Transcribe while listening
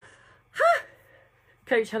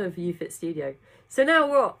Coach Helen for YouFit Studio. So now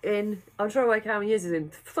what? I'm trying to work out how many years it's in.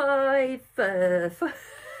 Five.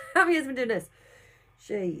 How many years have I been doing this?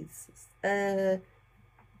 Jeez.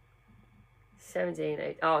 17,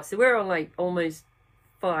 8. Oh, so we're on like almost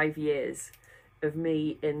 5 years of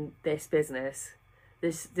me in this business.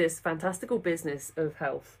 This fantastical business of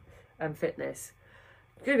health and fitness.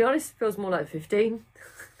 To be honest, it feels more like 15.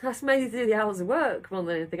 That's mainly through the hours of work more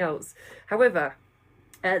than anything else. However,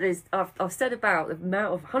 I've said about the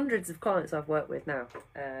amount of hundreds of clients I've worked with now,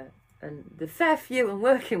 and the fair few I'm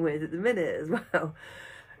working with at the minute as well.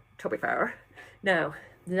 Topic fair. Now,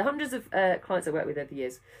 the hundreds of clients I work with over the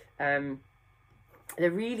years, there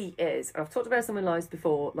really is. I've talked about some in lives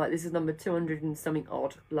before. Like this is number 200 and something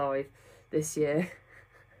odd live this year.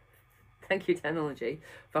 Thank you, technology,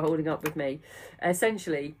 for holding up with me.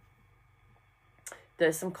 Essentially,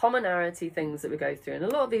 there's some commonality things that we go through, and a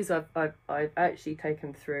lot of these I've actually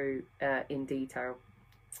taken through in detail,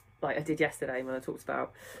 like I did yesterday when I talked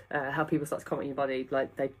about how people start to comment on your body,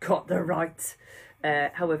 like they've got the right.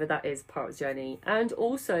 However, that is part of the journey, and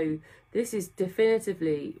also this is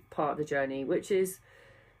definitively part of the journey, which is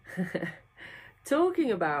talking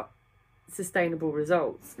about sustainable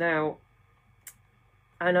results now.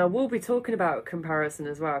 And I will be talking about comparison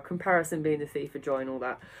as well. Comparison being the thief of joy and all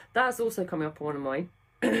that. That's also coming up on one of mine,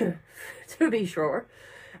 to be sure.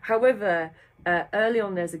 However, early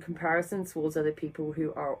on there's a comparison towards other people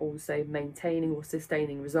who are also maintaining or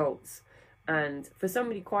sustaining results. And for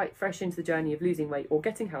somebody quite fresh into the journey of losing weight or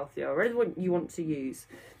getting healthier, or whatever you want to use,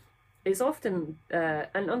 it's often,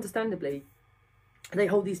 and understandably, they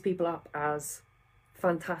hold these people up as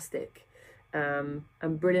fantastic and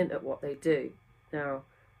brilliant at what they do. Now,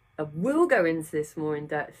 I will go into this more in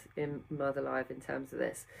depth in Mother Live in terms of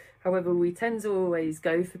this. However, we tend to always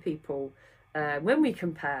go for people when we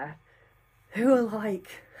compare who are like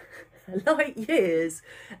light years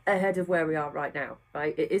ahead of where we are right now,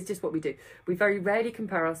 right? It is just what we do. We very rarely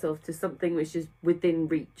compare ourselves to something which is within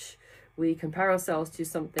reach. We compare ourselves to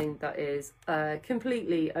something that is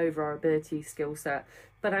completely over our ability, skill set,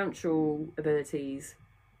 financial abilities,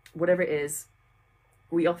 whatever it is.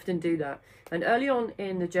 We often do that. And early on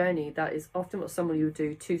in the journey, that is often what somebody would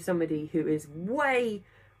do to somebody who is way,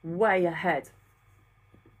 way ahead.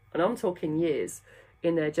 And I'm talking years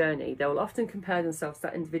in their journey. They will often compare themselves to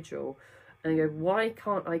that individual and go, why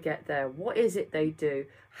can't I get there? What is it they do?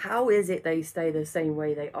 How is it they stay the same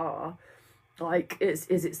way they are? Like, is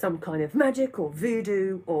it some kind of magic or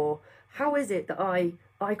voodoo? Or how is it that I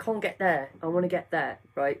can't get there? I want to get there,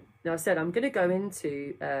 right? Now, I said I'm going to go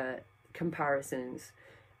into comparisons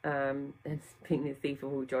and being the thief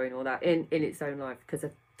of all joy and all that in its own life, because I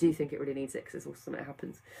do think it really needs it, because it's also something that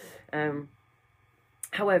happens.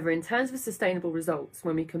 However, in terms of sustainable results,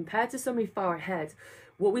 when we compare to somebody far ahead,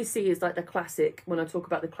 what we see is like the classic, when I talk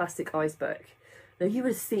about the classic iceberg. Now, you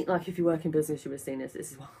would have seen, like if you work in business, you would have seen this.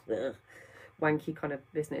 This is wanky kind of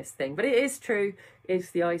business thing, but it is true. It's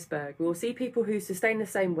the iceberg. We'll see people who sustain the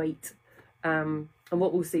same weight, and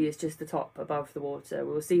what we'll see is just the top above the water.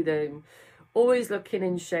 We'll see them always looking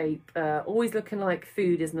in shape, always looking like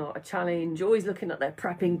food is not a challenge, always looking like they're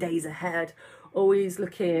prepping days ahead, always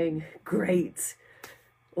looking great,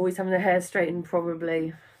 always having their hair straightened,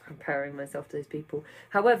 probably comparing myself to those people.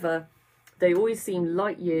 However, they always seem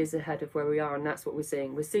light years ahead of where we are, and that's what we're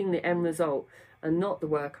seeing. We're seeing the end result and not the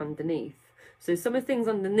work underneath. So some of the things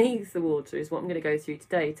underneath the water is what I'm going to go through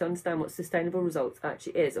today to understand what sustainable results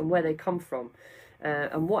actually is and where they come from,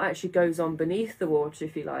 and what actually goes on beneath the water,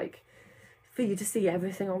 if you like, for you to see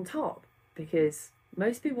everything on top. Because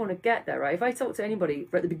most people want to get there, right? If I talk to anybody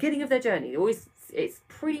at the beginning of their journey, it's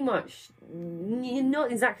pretty much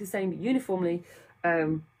not exactly the same, but uniformly,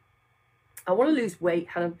 I want to lose weight,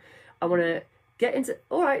 Helen. I want to get into...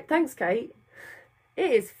 All right, thanks, Kate.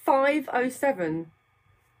 It is 5:07.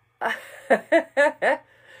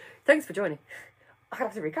 Thanks for joining. I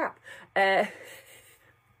have to recap.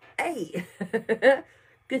 Hey.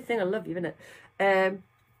 Good thing I love you, isn't it?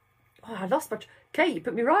 Oh, I lost my... Kate, you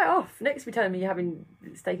put me right off. Next we telling me you're having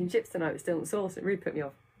steak and chips tonight with still and sauce. It really put me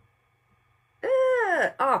off.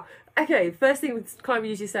 Okay. First thing we kind of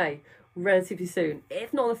usually say relatively soon,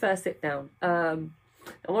 if not on the first sit down. I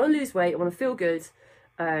want to lose weight. I want to feel good.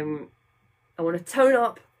 I want to tone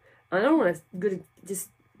up. I don't want to just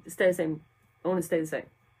stay the same. I want to stay the same.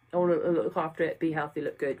 I want to look after it, be healthy,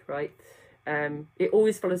 look good, right? It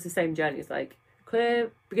always follows the same journey. It's like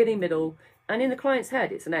clear, beginning, middle, and in the client's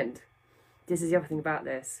head, it's an end. This is the other thing about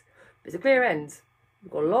this. It's a clear end.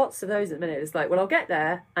 We've got lots of those at the minute. It's like, well, I'll get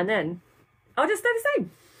there, and then I'll just stay the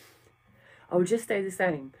same. I'll just stay the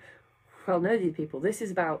same. Well, no, these people, this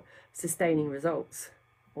is about sustaining results.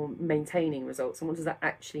 or maintaining results, and what does that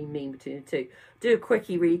actually mean between the two? Do a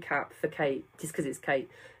quickie recap for Kate, just because it's Kate.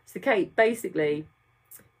 So Kate, basically,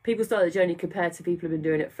 people start the journey compared to people who've been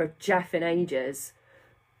doing it for jeffing ages,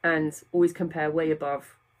 and always compare way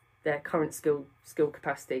above their current skill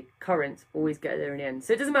capacity. Always get there in the end.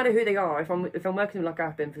 So it doesn't matter who they are. If I'm working like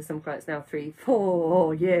I've been for some clients now,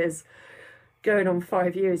 3-4 years, going on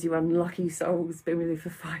 5 years, you unlucky souls, been with me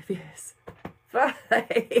for 5 years. 5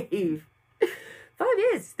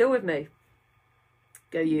 years, still with me.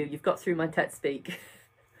 Go you, you've got through my TED speak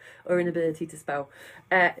or inability to spell.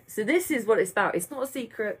 So this is what it's about. It's not a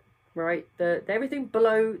secret, right? Everything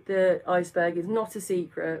below the iceberg is not a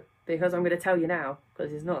secret, because I'm going to tell you now,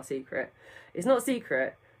 because it's not a secret. It's not a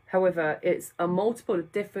secret. However, it's a multiple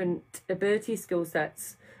of different ability, skill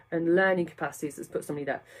sets, and learning capacities that's put somebody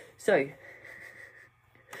there. So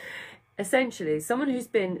essentially, someone who's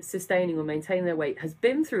been sustaining or maintaining their weight has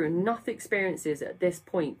been through enough experiences at this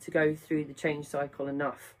point to go through the change cycle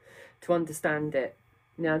enough to understand it.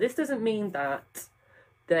 Now, this doesn't mean that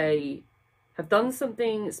they have done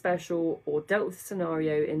something special or dealt with a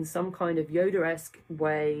scenario in some kind of Yoda-esque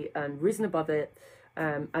way and risen above it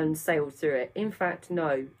and sailed through it. In fact,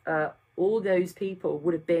 no. All those people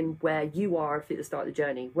would have been where you are at the start of the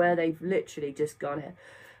journey, where they've literally just gone,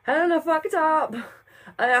 hell the fuck it up,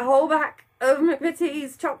 a whole bag of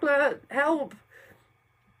McVitie's chocolate, help,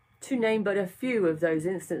 to name but a few of those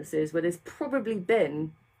instances where there's probably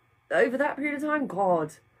been, over that period of time,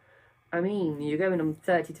 God, I mean, you're going on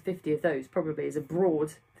 30 to 50 of those probably is a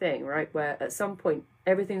broad thing, right? Where at some point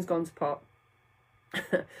everything's gone to pot.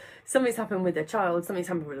 Something's happened with their child, something's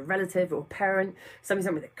happened with a relative or a parent, something's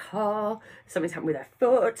happened with their car, something's happened with their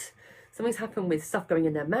foot, something's happened with stuff going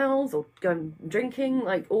in their mouths or going drinking.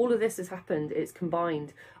 Like, all of this has happened. It's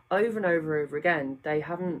combined over and over again. They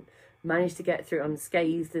haven't managed to get through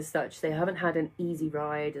unscathed as such. They haven't had an easy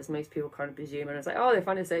ride, as most people kind of presume. And it's like, oh, they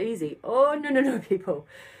find it so easy. Oh, no, people.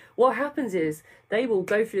 What happens is they will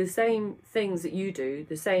go through the same things that you do,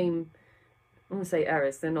 the same, I want to say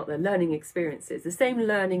errors, they're not, they're learning experiences, the same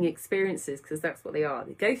learning experiences, because that's what they are.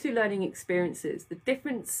 They go through learning experiences. The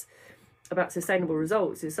difference about sustainable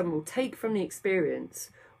results is someone will take from the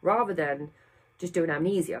experience rather than just doing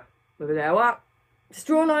amnesia, where they go up, just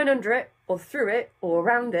draw a line under it, or through it, or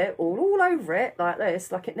around it, or all over it, like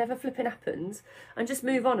this, like it never flipping happens, and just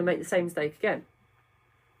move on and make the same mistake again.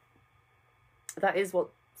 That is what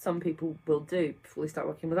some people will do before they start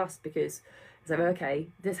working with us, because it's like, okay,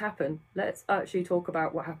 this happened, let's actually talk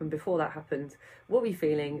about what happened before that happened. What were you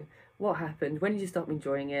feeling? What happened? When did you stop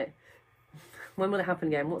enjoying it? When will it happen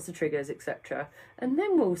again? What's the triggers, etc.? And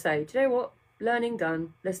then we'll say, do you know what? Learning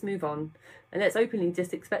done, let's move on, and let's openly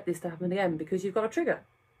just expect this to happen again, because you've got a trigger.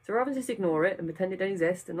 So rather than just ignore it and pretend it don't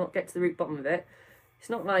exist and not get to the root bottom of it, it's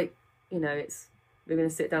not like, you know, we're going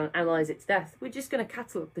to sit down and analyse its death. We're just going to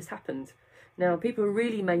catalogue this happened. Now, people who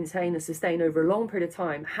really maintain and sustain over a long period of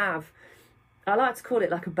time have, I like to call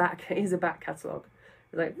it like here's a back catalogue.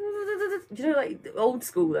 It's like, you know, like old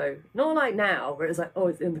school though, not like now where it's like, oh,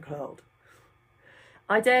 it's in the cloud.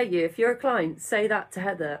 I dare you, if you're a client, say that to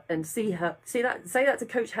Heather and say that to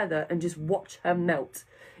Coach Heather and just watch her melt.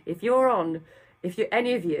 If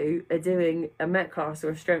any of you are doing a Met class or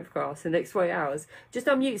a strength class in the next 48 hours, just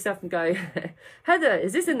unmute yourself and go, Heather,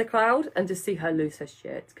 is this in the cloud? And just see her lose her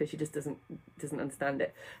shit, because she just doesn't understand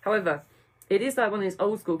it. However, it is like one of those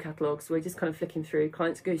old school catalogues where you're just kind of flicking through.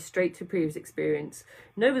 Clients go straight to previous experience,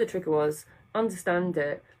 know what the trigger was, understand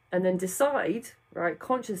it, and then decide, right,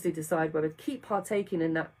 consciously decide whether to keep partaking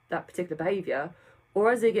in that particular behaviour,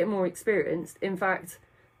 or as they get more experienced, in fact,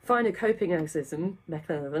 find a coping mechanism,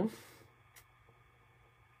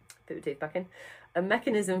 put the teeth back in, a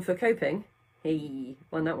mechanism for coping, hey,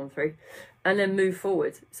 won that one through, and then move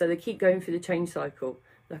forward. So they keep going through the change cycle.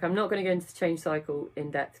 Like, I'm not going to go into the change cycle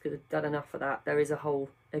in depth because I've done enough of that. There is a whole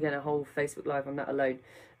Facebook Live on that alone.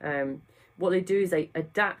 What they do is they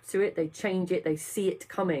adapt to it, they change it, they see it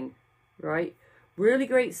coming, right? Really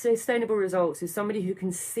great sustainable results is somebody who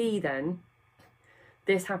can see then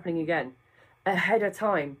this happening again ahead of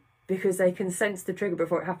time, because they can sense the trigger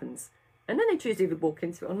before it happens. And then they choose to either walk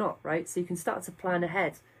into it or not, right? So you can start to plan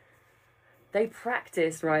ahead. They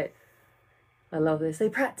practice, right? I love this. They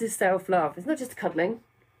practice self-love. It's not just cuddling,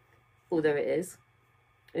 although it is.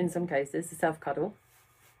 In some cases, the self-cuddle.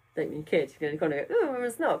 Don't mean kid. You're going to go, oh, I'm a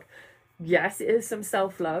snog. Yes, it is some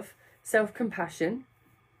self-love, self-compassion.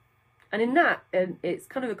 And in that, it's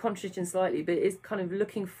kind of a contradiction slightly, but it is kind of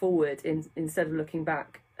looking forward instead of looking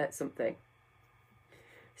back at something.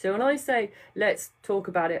 So when I say, let's talk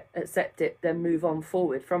about it, accept it, then move on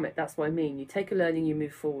forward from it, that's what I mean. You take a learning, you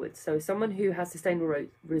move forward. So someone who has sustainable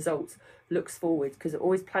results looks forward because they're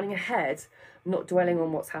always planning ahead, not dwelling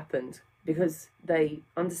on what's happened, because they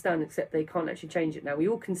understand, except they can't actually change it now. We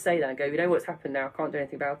all can say that and go, we know what's happened now, I can't do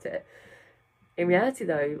anything about it. In reality,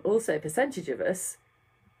 though, also a percentage of us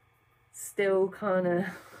still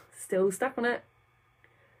still stuck on it,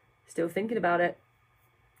 still thinking about it,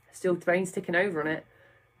 still brain's ticking over on it.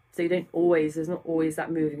 So there's not always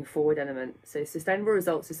that moving forward element. So sustainable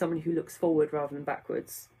results is someone who looks forward rather than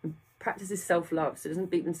backwards, and practices self-love, so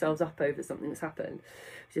doesn't beat themselves up over something that's happened.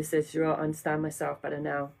 Just says, I understand myself better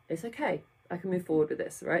now. It's okay. I can move forward with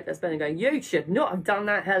this, right? That's better than going, you should not have done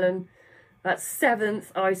that, Helen. That 7th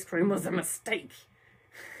ice cream was a mistake.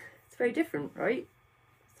 It's very different, right?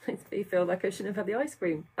 It makes me feel like I shouldn't have had the ice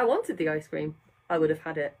cream. I wanted the ice cream. I would have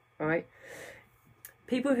had it, all right?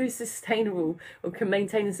 People who are sustainable or can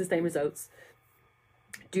maintain and sustain results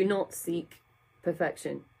do not seek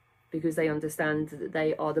perfection, because they understand that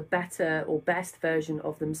they are the better or best version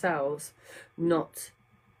of themselves, not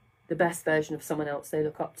the best version of someone else they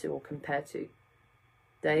look up to or compare to.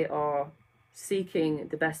 They are seeking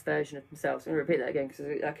the best version of themselves. I'm going to repeat that again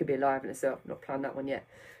because that could be alive in itself. I've not planned that one yet.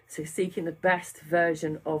 So seeking the best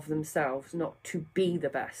version of themselves, not to be the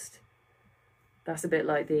best. That's a bit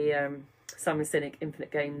like the Simon Sinek Infinite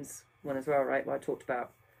Games one as well, right? What I talked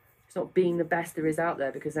about. It's not being the best there is out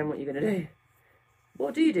there, because then what you're going to do?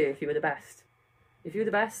 What do you do if you were the best? If you were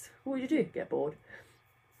the best, what would you do? Get bored.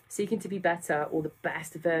 Seeking to be better or the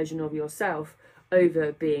best version of yourself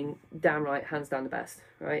over being downright hands down the best,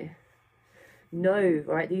 right? Know,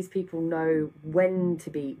 right? These people know when to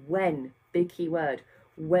be, big key word,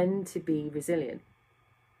 when to be resilient.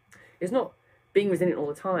 It's not being resilient all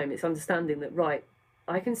the time. It's understanding that, right,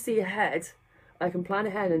 I can see ahead, I can plan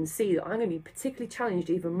ahead and see that I'm going to be particularly challenged,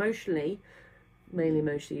 either emotionally, mainly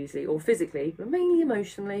emotionally usually, or physically, but mainly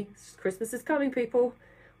emotionally. Christmas is coming, people.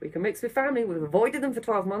 We can mix with family. We've avoided them for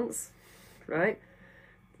 12 months, right?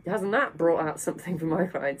 Hasn't that brought out something for my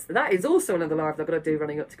clients? That is also another live I've got to do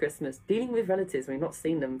running up to Christmas. Dealing with relatives when we've not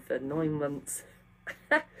seen them for 9 months.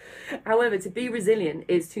 However, to be resilient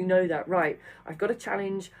is to know that, right, I've got a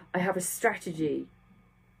challenge, I have a strategy.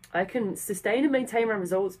 I can sustain and maintain my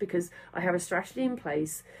results because I have a strategy in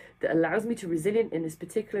place that allows me to be resilient in this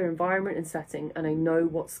particular environment and setting, and I know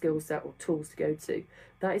what skill set or tools to go to.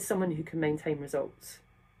 That is someone who can maintain results.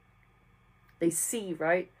 They see,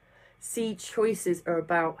 right? See, choices are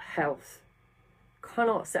about health.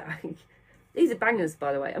 Cannot say. These are bangers,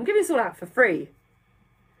 by the way. I'm giving this all out for free.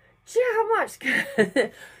 Do you know how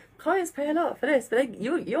much clients pay a lot for this? But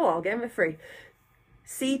you're all getting it free.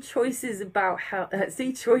 See choices about health.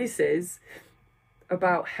 See choices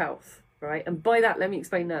about health, right? And by that, let me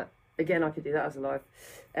explain that. Again, I could do that as a live.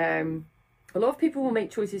 A lot of people will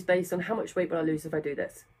make choices based on how much weight will I lose if I do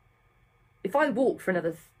this. If I walk for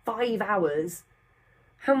another 5 hours,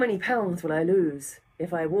 how many pounds will I lose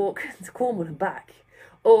if I walk to Cornwall and back?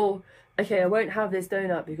 Or, okay, I won't have this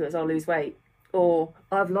donut because I'll lose weight. Or,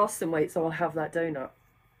 I've lost some weight, so I'll have that donut.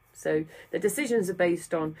 So the decisions are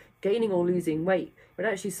based on gaining or losing weight. But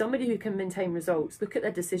actually, somebody who can maintain results, look at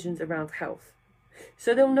their decisions around health.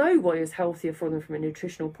 So they'll know what is healthier for them from a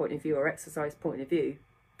nutritional point of view or exercise point of view,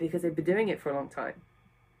 because they've been doing it for a long time.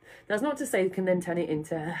 That's not to say they can then turn it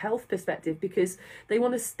into a health perspective, because they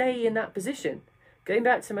want to stay in that position. Going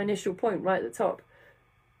back to my initial point right at the top,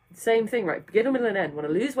 same thing, right? Beginning, middle and end. Want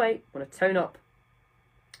to lose weight, want to tone up,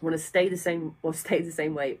 want to stay the same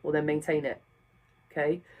weight, or then maintain it.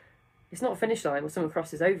 Okay? It's not a finish line where someone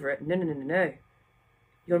crosses over it. No.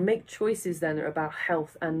 You'll make choices then that are about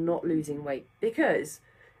health and not losing weight, because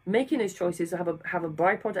making those choices have a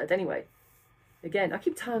byproduct anyway. Again, I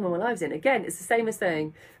keep tying all my lives in. Again, it's the same as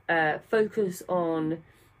saying focus on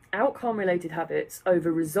outcome-related habits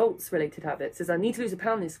over results-related habits. As I need to lose a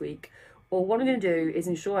pound this week, or what I'm going to do is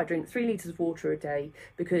ensure I drink 3 litres of water a day,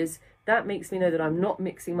 because that makes me know that I'm not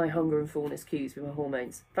mixing my hunger and fullness cues with my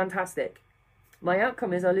hormones. Fantastic. My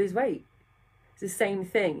outcome is I lose weight. It's the same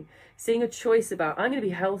thing. Seeing a choice about, I'm going to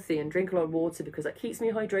be healthy and drink a lot of water because that keeps me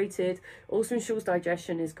hydrated, also ensures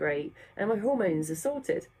digestion is great, and my hormones are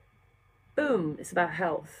sorted. Boom, it's about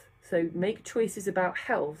health. So make choices about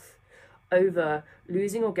health over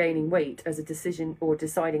losing or gaining weight as a decision or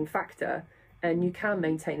deciding factor, and you can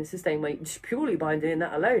maintain and sustain weight just purely by doing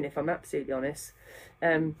that alone, if I'm absolutely honest.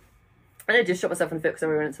 And I just shot myself in the foot because I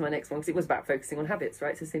went into my next one, because it was about focusing on habits,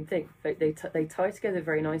 right? It's the same thing. They tie together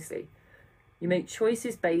very nicely. You make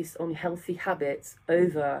choices based on healthy habits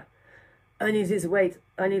over, I need to lose weight,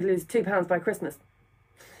 I need to lose 2 pounds by Christmas.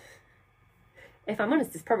 If I'm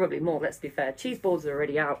honest, it's probably more, let's be fair. Cheese boards are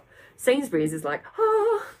already out. Sainsbury's is like,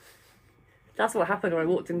 oh, that's what happened when I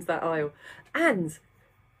walked into that aisle. And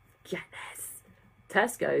get this,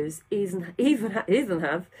 Tesco's even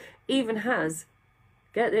has,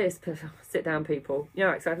 get this, sit down people, you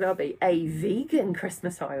know exactly, that'll be a vegan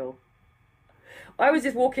Christmas aisle. I was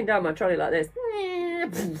just walking down my trolley like this.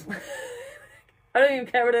 I don't even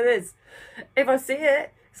care what it is. If I see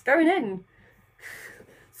it, it's going in.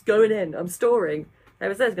 It's going in. I'm storing.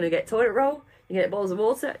 Never says going to get toilet roll. You get bottles of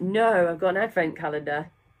water. No, I've got an advent calendar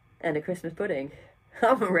and a Christmas pudding.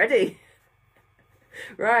 I'm ready.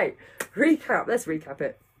 Right. Recap. Let's recap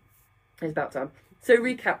it. It's about time. So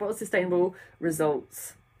recap. What are sustainable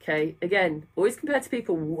results? Okay. Again, always compare to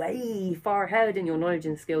people way far ahead in your knowledge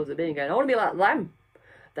and skills of being. Going, I want to be like them.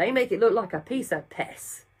 They make it look like a piece of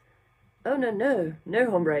piss. Oh, no,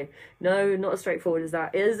 hombre. No, not as straightforward as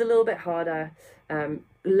that. It is a little bit harder.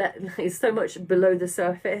 It's so much below the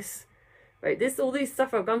surface. Right, all these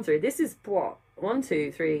stuff I've gone through, this is what? 1,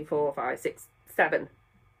 2, 3, 4, 5, 6, 7.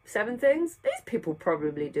 7 things? These people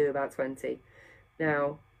probably do about 20.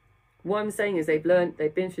 Now, what I'm saying is they've been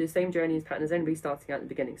through the same journey and pattern as anybody starting out at the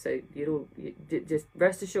beginning. So you just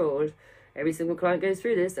rest assured, every single client goes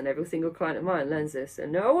through this and every single client of mine learns this.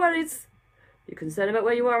 And no worries. You're concerned about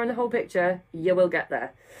where you are in the whole picture, you will get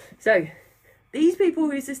there. So, these people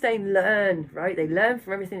who sustain learn, right? They learn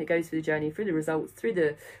from everything that goes through the journey, through the results, through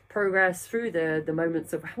the progress, through the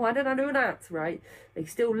moments of, why did I do that, right? They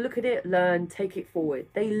still look at it, learn, take it forward.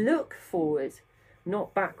 They look forward,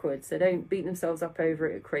 not backwards. They don't beat themselves up over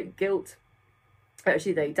it, create guilt.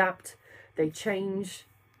 Actually, they adapt, they change.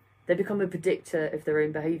 They become a predictor of their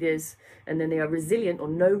own behaviours, and then they are resilient or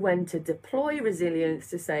know when to deploy resilience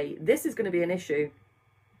to say, this is going to be an issue.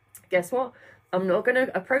 Guess what? I'm not going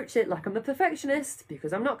to approach it like I'm a perfectionist,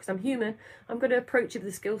 because I'm not, because I'm human. I'm going to approach it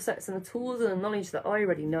with the skill sets and the tools and the knowledge that I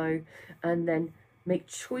already know, and then make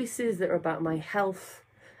choices that are about my health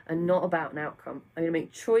and not about an outcome. I'm going to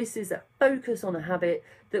make choices that focus on a habit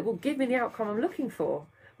that will give me the outcome I'm looking for,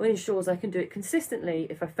 which ensures I can do it consistently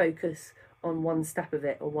if I focus on one step of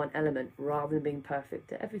it or one element rather than being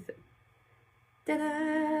perfect at everything.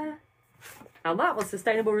 Ta-da! And that was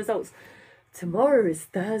sustainable results. Tomorrow is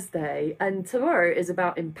Thursday, and tomorrow is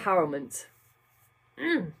about empowerment.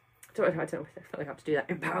 I don't know if I have to do that.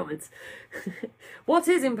 Empowerment. What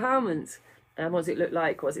is empowerment? What does it look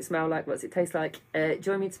like? What does it smell like? What does it taste like?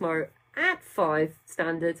 Join me tomorrow at 5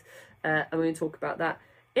 standard, and we're going to talk about that.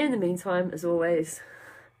 In the meantime, as always,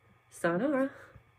 sayonara.